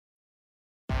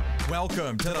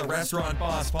Welcome to the Restaurant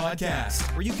Boss Podcast,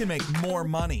 where you can make more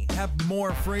money, have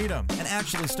more freedom, and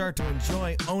actually start to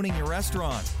enjoy owning your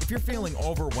restaurant. If you're feeling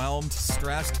overwhelmed,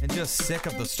 stressed, and just sick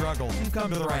of the struggle, you've come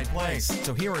to the right place.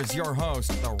 So here is your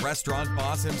host, the Restaurant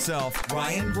Boss himself,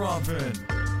 Ryan Gromfin.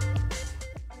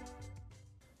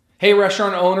 Hey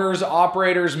restaurant owners,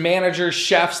 operators, managers,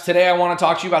 chefs. Today I want to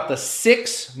talk to you about the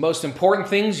 6 most important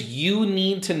things you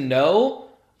need to know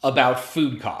about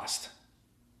food cost.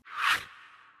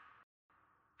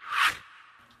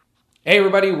 Hey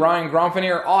everybody, Ryan Gromfin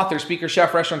here, author, speaker,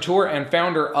 chef, restaurateur, and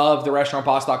founder of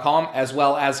therestaurantboss.com as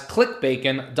well as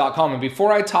clickbacon.com. And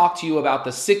before I talk to you about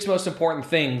the 6 most important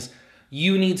things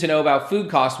you need to know about food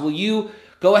cost, will you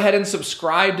go ahead and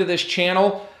subscribe to this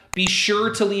channel? Be sure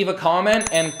to leave a comment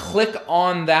and click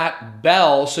on that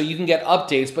bell so you can get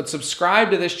updates, but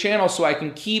subscribe to this channel so I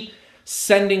can keep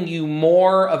sending you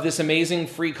more of this amazing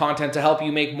free content to help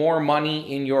you make more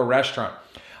money in your restaurant.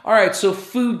 All right, so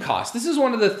food costs. This is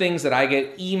one of the things that I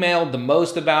get emailed the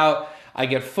most about, I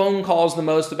get phone calls the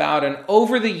most about, and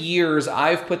over the years,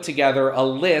 I've put together a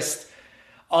list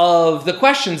of the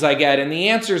questions I get and the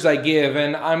answers I give,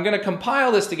 and I'm gonna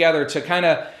compile this together to kind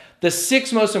of the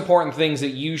 6 most important things that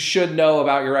you should know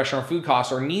about your restaurant food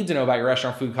costs or need to know about your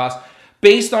restaurant food costs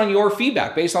based on your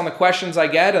feedback, based on the questions I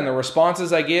get and the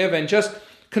responses I give, and just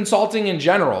consulting in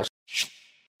general.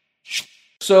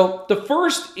 So the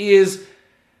first is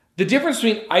the difference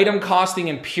between item costing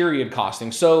and period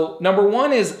costing. So number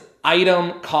 1 is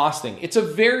item costing. It's a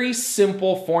very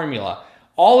simple formula.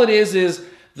 All it is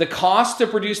the cost to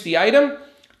produce the item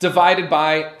divided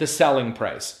by the selling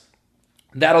price.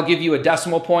 That'll give you a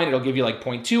decimal point. It'll give you like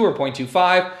 0.2 or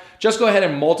 0.25. Just go ahead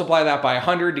and multiply that by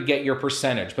 100 to get your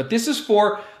percentage. But this is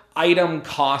for item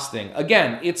costing.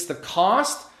 Again, it's the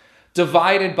cost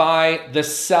divided by the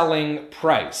selling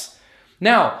price.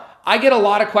 Now, I get a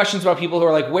lot of questions about people who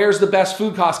are like, where's the best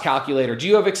food cost calculator? Do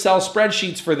you have Excel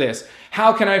spreadsheets for this?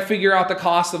 How can I figure out the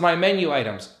cost of my menu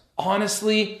items?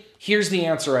 Honestly, here's the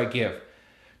answer I give.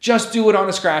 Just do it on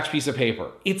a scratch piece of paper.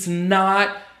 It's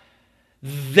not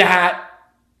that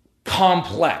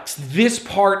complex. This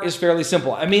part is fairly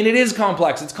simple. I mean, it is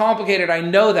complex. It's complicated. I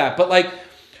know that. But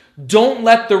don't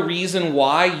let the reason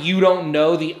why you don't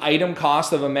know the item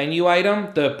cost of a menu item,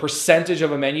 the percentage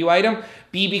of a menu item,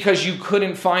 be because you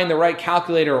couldn't find the right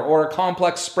calculator or a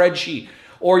complex spreadsheet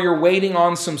or you're waiting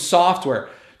on some software.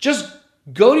 Just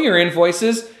go to your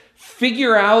invoices,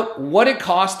 figure out what it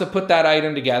costs to put that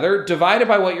item together, divide it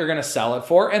by what you're going to sell it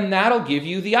for, and that'll give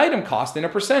you the item cost in a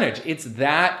percentage. It's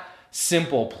that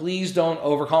simple. Please don't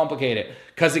overcomplicate it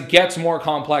because it gets more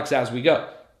complex as we go.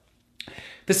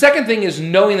 The second thing is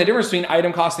knowing the difference between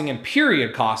item costing and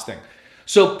period costing.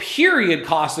 So period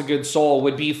cost of goods sold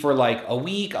would be for like a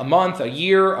week, a month, a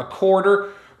year, a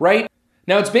quarter, right?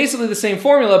 Now it's basically the same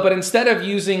formula, but instead of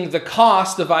using the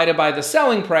cost divided by the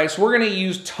selling price, we're going to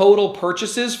use total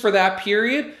purchases for that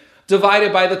period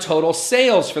divided by the total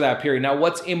sales for that period. Now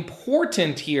what's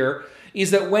important here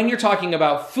is that when you're talking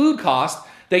about food cost,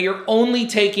 that you're only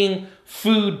taking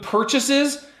food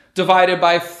purchases divided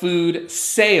by food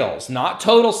sales, not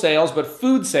total sales, but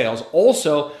food sales.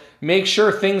 Also, make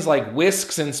sure things like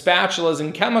whisks and spatulas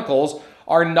and chemicals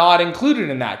are not included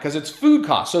in that because it's food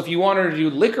cost. So if you wanted to do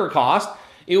liquor cost,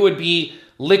 it would be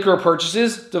liquor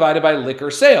purchases divided by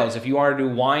liquor sales. If you wanted to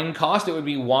do wine cost, it would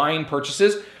be wine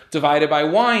purchases divided by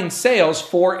wine sales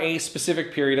for a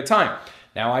specific period of time.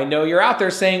 Now, I know you're out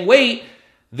there saying, wait,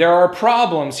 there are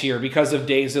problems here because of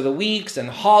days of the weeks and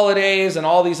holidays and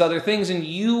all these other things, and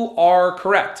you are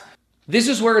correct. This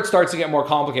is where it starts to get more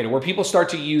complicated, where people start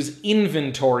to use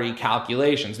inventory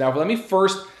calculations. Now, let me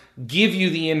first give you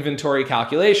the inventory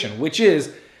calculation, which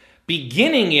is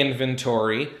beginning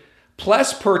inventory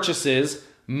plus purchases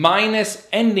minus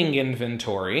ending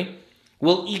inventory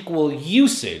will equal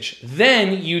usage.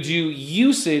 Then you do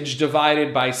usage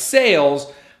divided by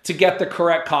sales to get the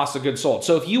correct cost of goods sold.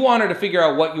 So if you wanted to figure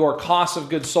out what your cost of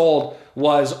goods sold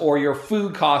was or your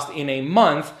food cost in a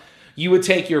month, you would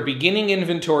take your beginning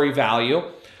inventory value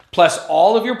plus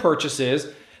all of your purchases,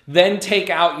 then take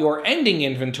out your ending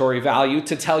inventory value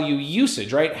to tell you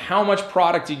usage, right? How much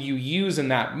product did you use in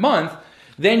that month?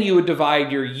 Then you would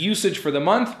divide your usage for the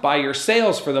month by your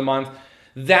sales for the month.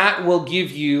 That will give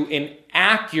you an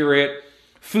accurate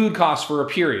food cost for a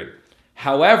period.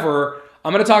 However,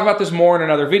 I'm going to talk about this more in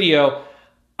another video.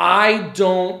 I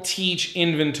don't teach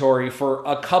inventory for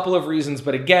a couple of reasons,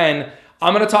 but again,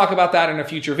 I'm going to talk about that in a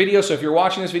future video. So if you're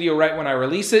watching this video right when I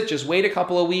release it, just wait a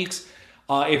couple of weeks.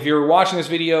 If you're watching this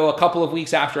video a couple of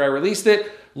weeks after I released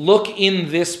it, look in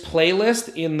this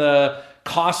playlist in the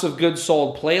cost of goods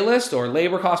sold playlist or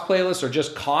labor cost playlist or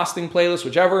just costing playlist,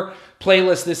 whichever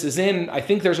playlist this is in. I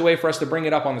think there's a way for us to bring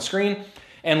it up on the screen,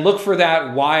 and look for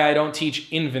that Why I Don't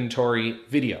Teach Inventory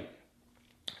video.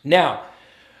 Now,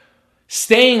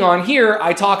 staying on here,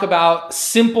 I talk about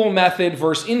simple method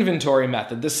versus inventory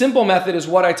method. The simple method is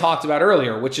what I talked about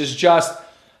earlier, which is just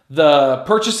the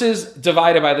purchases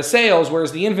divided by the sales,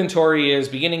 whereas the inventory is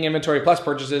beginning inventory plus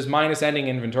purchases minus ending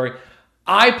inventory.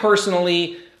 I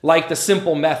personally like the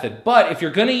simple method, but if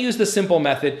you're going to use the simple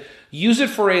method, use it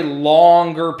for a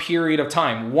longer period of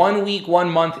time. 1 week, 1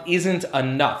 month isn't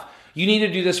enough. You need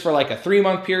to do this for like a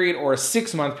 3-month period or a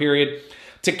 6-month period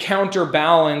to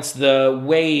counterbalance the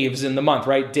waves in the month,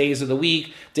 right? Days of the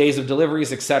week, days of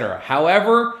deliveries, etc.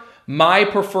 However, my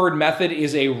preferred method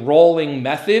is a rolling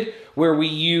method where we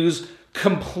use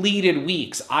completed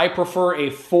weeks. I prefer a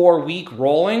 4-week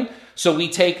rolling. So we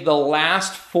take the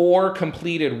last 4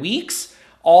 completed weeks,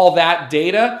 all that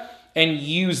data, and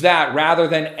use that rather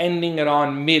than ending it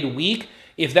on midweek.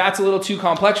 If that's a little too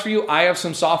complex for you, I have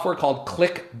some software called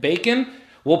ClickBacon.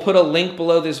 We'll put a link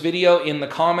below this video in the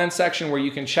comments section where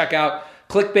you can check out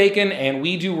ClickBacon, and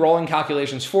we do rolling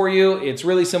calculations for you. It's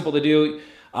really simple to do.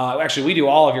 Actually, we do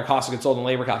all of your cost of goods sold and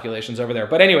labor calculations over there.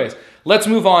 But anyways, let's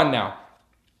move on now.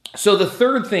 So the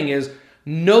third thing is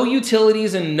no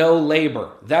utilities and no labor.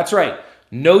 That's right.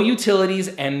 No utilities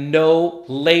and no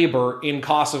labor in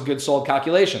cost of goods sold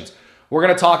calculations. We're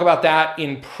going to talk about that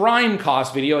in prime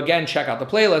cost video. Again, check out the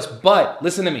playlist, but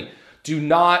listen to me. Do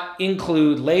not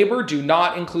include labor. Do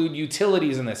not include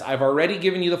utilities in this. I've already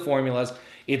given you the formulas.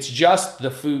 It's just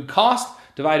the food cost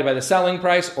divided by the selling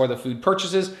price or the food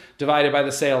purchases divided by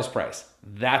the sales price.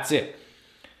 That's it.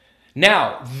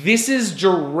 Now, this is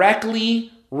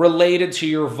directly related to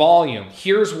your volume.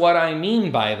 Here's what I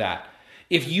mean by that.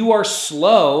 If you are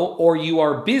slow or you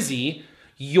are busy,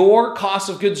 your cost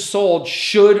of goods sold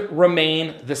should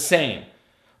remain the same.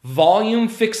 Volume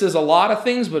fixes a lot of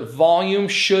things, but volume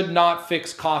should not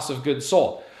fix cost of goods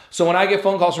sold. So when I get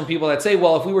phone calls from people that say,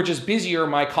 well, if we were just busier,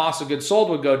 my cost of goods sold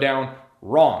would go down,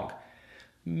 wrong.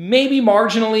 Maybe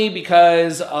marginally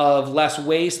because of less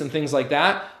waste and things like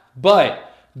that, but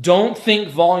don't think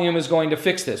volume is going to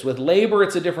fix this. With labor,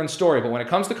 it's a different story, but when it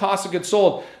comes to cost of goods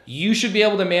sold, you should be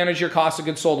able to manage your cost of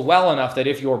goods sold well enough that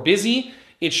if you're busy,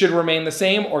 it should remain the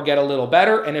same or get a little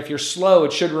better, and if you're slow,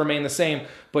 it should remain the same,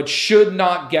 but should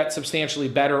not get substantially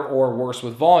better or worse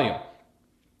with volume.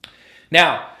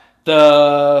 Now,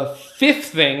 the fifth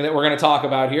thing that we're going to talk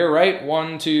about here, right?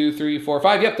 1, 2, 3, 4,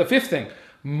 5. Yep, the fifth thing.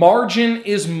 Margin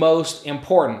is most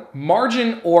important.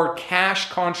 Margin or cash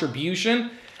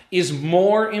contribution is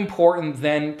more important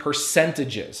than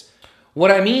percentages. What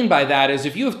I mean by that is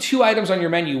if you have 2 items on your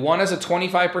menu, one has a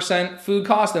 25% food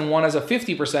cost and one has a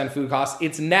 50% food cost,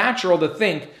 it's natural to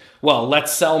think, well,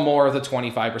 let's sell more of the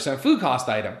 25% food cost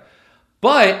item.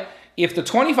 But if the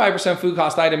 25% food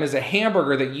cost item is a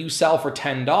hamburger that you sell for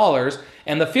 $10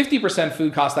 and the 50%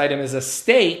 food cost item is a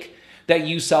steak that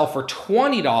you sell for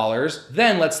 $20,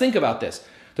 then let's think about this.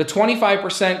 The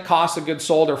 25% cost of goods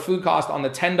sold or food cost on the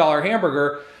 $10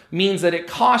 hamburger means that it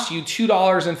costs you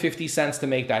 $2.50 to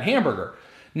make that hamburger.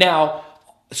 Now,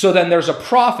 so then there's a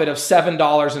profit of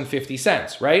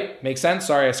 $7.50, right? Makes sense?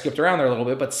 Sorry, I skipped around there a little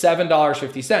bit, but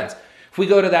 $7.50. If we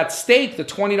go to that steak, the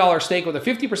 $20 steak with a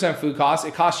 50% food cost,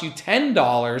 it costs you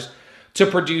 $10 to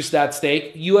produce that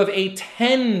steak. You have a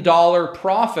 $10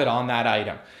 profit on that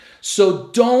item. So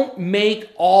don't make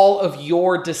all of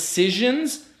your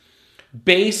decisions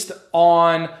based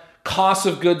on cost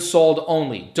of goods sold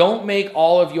only. Don't make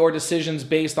all of your decisions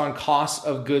based on cost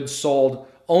of goods sold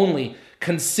only.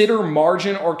 Consider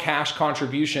margin or cash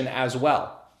contribution as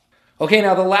well. Okay,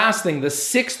 now the last thing, the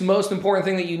 6th most important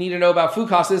thing that you need to know about food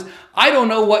costs is I don't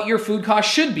know what your food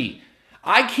cost should be.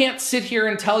 I can't sit here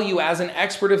and tell you as an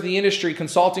expert of the industry,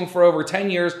 consulting for over 10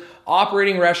 years,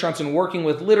 operating restaurants and working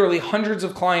with literally hundreds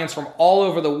of clients from all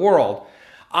over the world.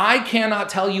 I cannot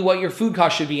tell you what your food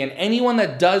cost should be, and anyone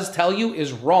that does tell you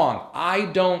is wrong. I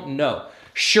don't know.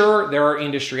 Sure, there are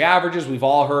industry averages. We've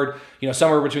all heard,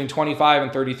 somewhere between 25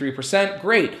 and 33%.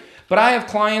 Great. But I have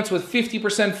clients with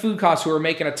 50% food costs who are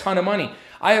making a ton of money.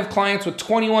 I have clients with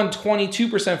 21,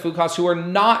 22% food costs who are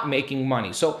not making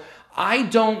money. So I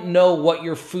don't know what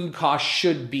your food cost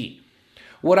should be.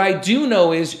 What I do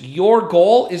know is your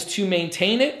goal is to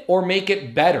maintain it or make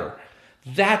it better.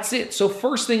 That's it. So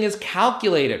first thing is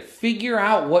calculate it. Figure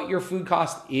out what your food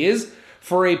cost is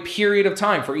for a period of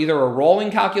time, for either a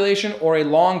rolling calculation or a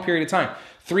long period of time.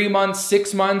 3 months,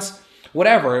 6 months,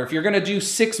 whatever. If you're going to do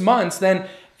 6 months, then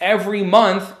every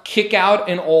month kick out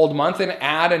an old month and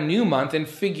add a new month and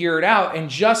figure it out, and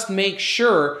just make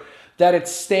sure that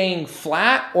it's staying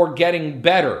flat or getting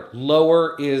better.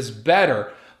 Lower is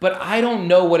better. But I don't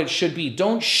know what it should be.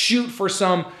 Don't shoot for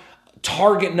some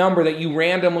target number that you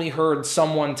randomly heard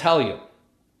someone tell you.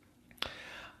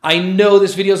 I know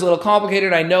this video is a little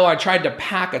complicated. I know I tried to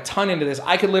pack a ton into this.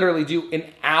 I could literally do an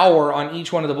hour on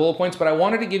each one of the bullet points, but I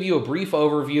wanted to give you a brief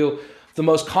overview of the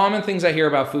most common things I hear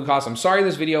about food costs. I'm sorry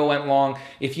this video went long.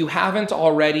 If you haven't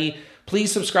already,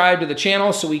 please subscribe to the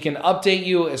channel so we can update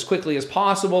you as quickly as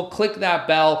possible. Click that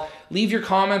bell, leave your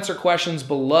comments or questions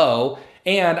below,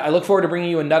 and I look forward to bringing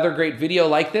you another great video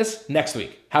like this next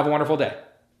week. Have a wonderful day.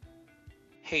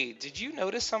 Hey, did you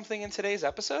notice something in today's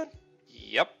episode?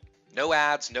 Yep. No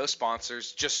ads, no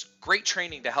sponsors, just great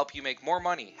training to help you make more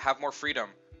money, have more freedom,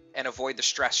 and avoid the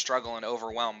stress, struggle, and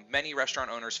overwhelm many restaurant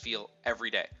owners feel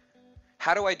every day.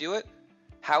 How do I do it?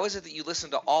 How is it that you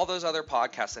listen to all those other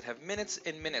podcasts that have minutes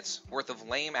and minutes worth of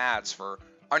lame ads for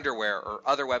underwear or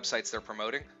other websites they're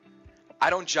promoting? I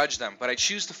don't judge them, but I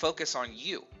choose to focus on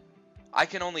you. I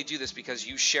can only do this because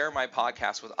you share my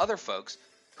podcast with other folks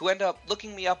who end up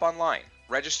looking me up online,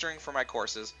 registering for my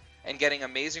courses, and getting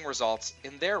amazing results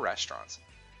in their restaurants.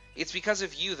 It's because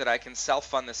of you that I can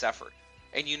self-fund this effort,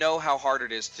 and you know how hard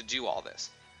it is to do all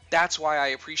this. That's why I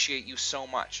appreciate you so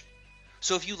much.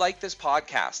 So if you like this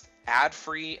podcast,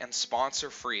 ad-free and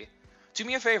sponsor-free, do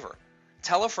me a favor.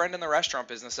 Tell a friend in the restaurant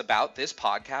business about this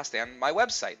podcast and my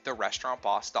website,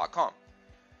 therestaurantboss.com.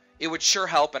 It would sure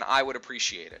help, and I would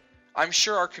appreciate it. I'm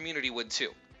sure our community would too.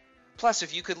 Plus,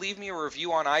 if you could leave me a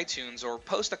review on iTunes or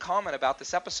post a comment about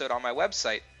this episode on my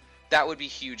website, that would be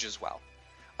huge as well.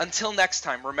 Until next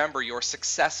time, remember, your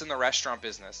success in the restaurant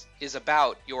business is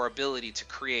about your ability to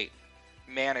create,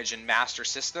 manage, and master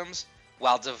systems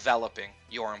while developing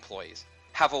your employees.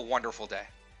 Have a wonderful day.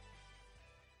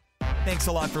 Thanks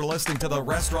a lot for listening to the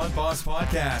Restaurant Boss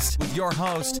Podcast with your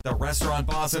host, the restaurant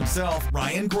boss himself,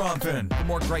 Ryan Gromfin. For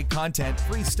more great content,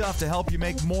 free stuff to help you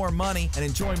make more money and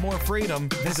enjoy more freedom,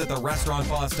 visit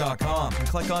therestaurantboss.com and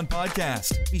click on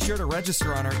podcast. Be sure to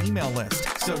register on our email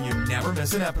list so you never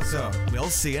miss an episode. We'll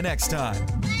see you next time.